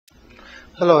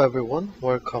Hello everyone,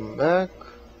 welcome back.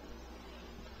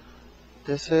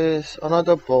 This is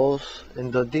another boss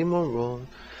in the demon room.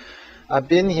 I've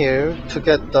been here to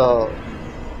get the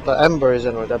embers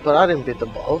and all that, but I didn't beat the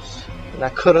boss. And I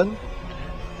couldn't.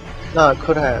 No, I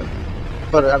could have.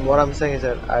 But what I'm saying is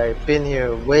that I've been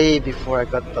here way before I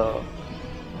got the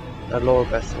lower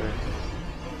vessel.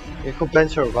 You could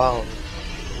venture around,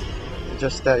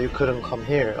 just that you couldn't come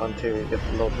here until you get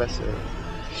the lower vessel.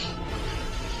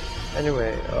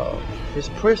 Anyway, it's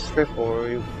pretty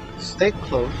straightforward. You stay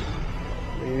close.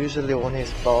 Usually on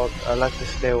his butt, I like to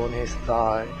stay on his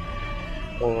thigh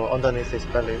or underneath his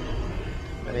belly.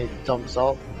 And he jumps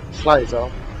up, flies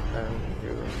up, and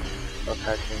you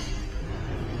attack him.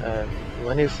 And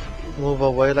when he move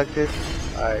away like this,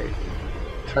 I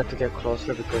try to get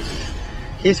closer because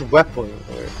his weapon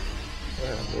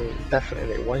will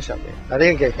definitely one-shot me. I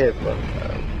didn't get hit, but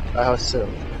I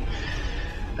assumed.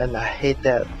 And I hate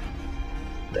that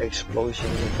the explosion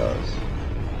he does.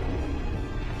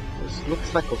 It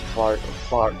looks like a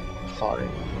farting.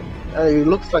 It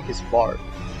looks like it's fart.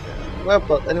 Yeah. Well,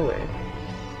 but anyway.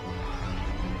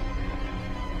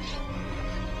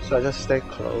 So I just stay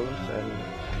close and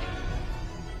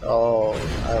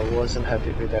I wasn't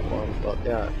happy with that one, but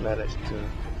yeah, I managed to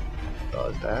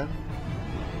dodge that.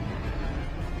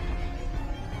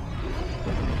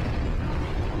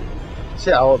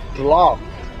 See, our block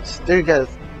still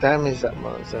gets damaged that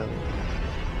much, and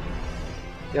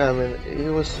yeah, I mean, it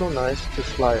was so nice to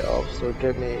fly up, so it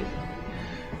gave me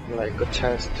like a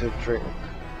chance to drink.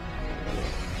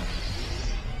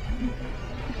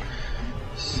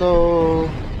 So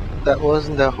that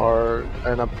wasn't that hard,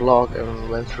 and I blocked and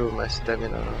went through my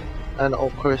stamina, and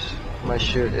of course my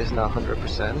shield is now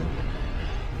 100%.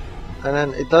 And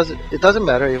then it doesn't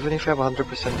matter even if you have 100%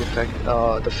 effect.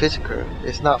 The physical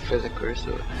is not physical,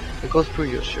 so it goes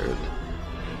through your shield.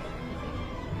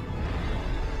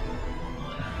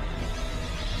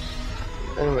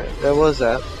 Anyway, that was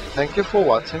that. Thank you for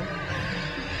watching.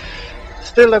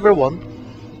 Still level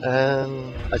 1,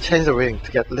 and I changed the ring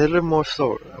to get a little more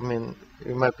soul. I mean,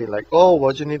 you might be like, oh,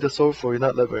 what do you need the soul for? You're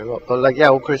not leveling up. But like, yeah,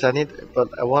 of course I need it, but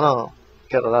I wanna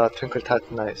get a lot of Twinkle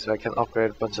Titanite so I can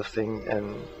upgrade a bunch of things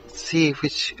and see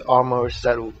which armor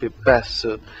set would be best,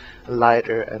 so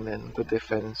lighter and then good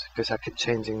defense, because I keep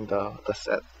changing the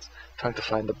sets, trying to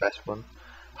find the best one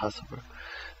possible.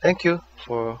 Thank you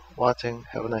for watching.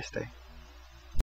 Have a nice day.